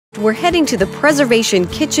We're heading to the Preservation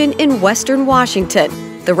Kitchen in Western Washington.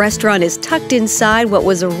 The restaurant is tucked inside what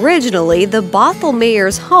was originally the Bothell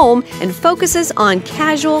mayor's home and focuses on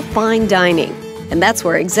casual fine dining. And that's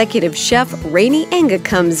where executive chef Rainey Enga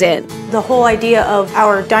comes in. The whole idea of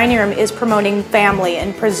our dining room is promoting family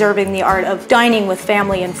and preserving the art of dining with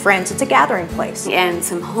family and friends. It's a gathering place. And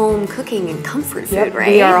some home cooking and comfort food, Yep, right?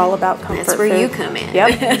 we are all about comfort That's where food. you come in.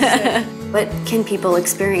 Yep. What can people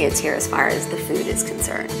experience here as far as the food is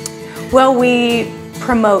concerned? Well, we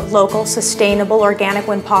promote local, sustainable, organic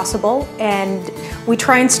when possible, and we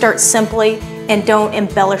try and start simply and don't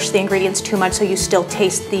embellish the ingredients too much so you still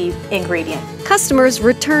taste the ingredient. Customers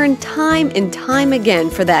return time and time again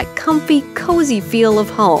for that comfy, cozy feel of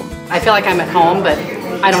home. I feel like I'm at home, but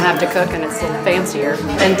I don't have to cook, and it's a little fancier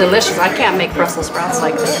and delicious. I can't make Brussels sprouts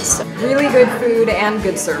like this. Really good food and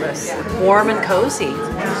good service. Warm and cozy.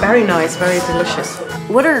 Very nice, very delicious.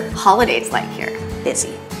 What are holidays like here?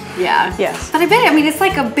 Busy. Yeah. Yes. But I bet, it's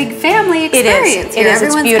like a big family experience It here. is. It's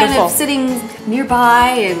Everyone's beautiful. kind of sitting nearby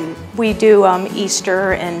and We do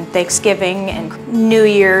Easter and Thanksgiving and New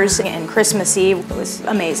Year's and Christmas Eve. It was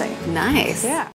amazing. nice. Yeah.